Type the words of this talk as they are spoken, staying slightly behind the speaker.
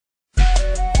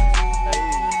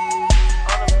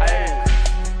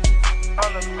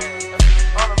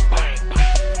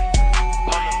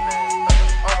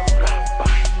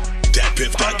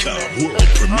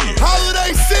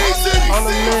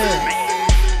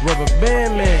Rubber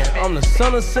band man, I'm the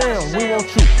son of Sam. We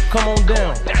want you, come on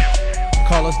down.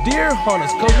 Call us deer hunters,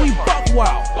 cause we buck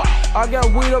wild. I got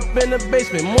weed up in the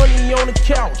basement, money on the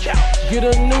couch. Get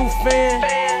a new fan,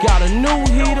 got a new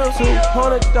heater.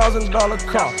 $200,000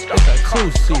 car, it's a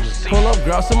two-seater. Pull up,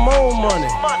 grab some more money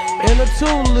in a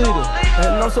 2-liter.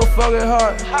 And I'm so fucking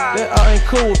hot that I ain't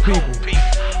cool with people.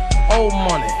 Old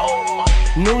money,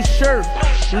 new shirt,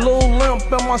 little limp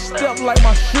in my step like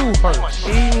my shoe hurt.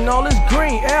 Eating all this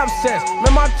green abscess,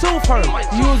 man, my tooth hurt.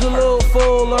 Use a little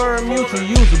full herb mutual,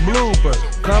 use a blooper.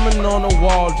 Climbing on the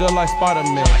wall just like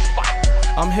Spider-Man.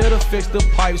 I'm here to fix the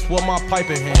pipes with my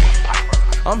piping hand.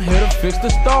 I'm here to fix the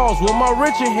stalls with my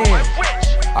richer hand.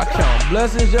 I count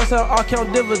blessings just how I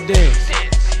count dividends.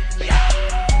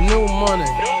 New money,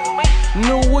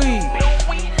 new weed,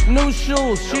 new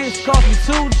shoes, shit cost me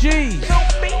 2 G's.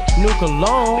 New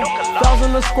cologne,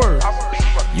 1,000 a squirt.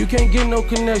 You can't get no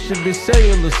connection, bitch,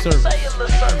 cellular service.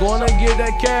 Gonna get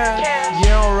that cash,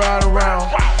 yeah, I'll ride around.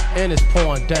 And it's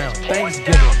pouring down,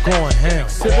 Thanksgiving going ham.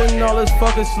 Sipping all this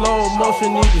fucking slow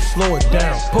motion, need to slow it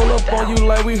down. Pull up on you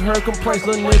like we heard complaints,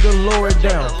 little nigga, lower it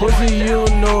down. Pussy, you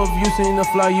know if you seen the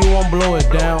fly, you won't blow it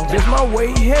down. Just my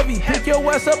weight heavy, pick your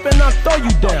ass up and I throw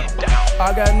you down.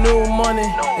 I got new money,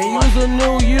 and you's a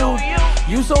new you.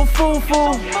 You so fool,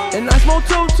 and I smoke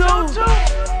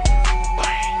too.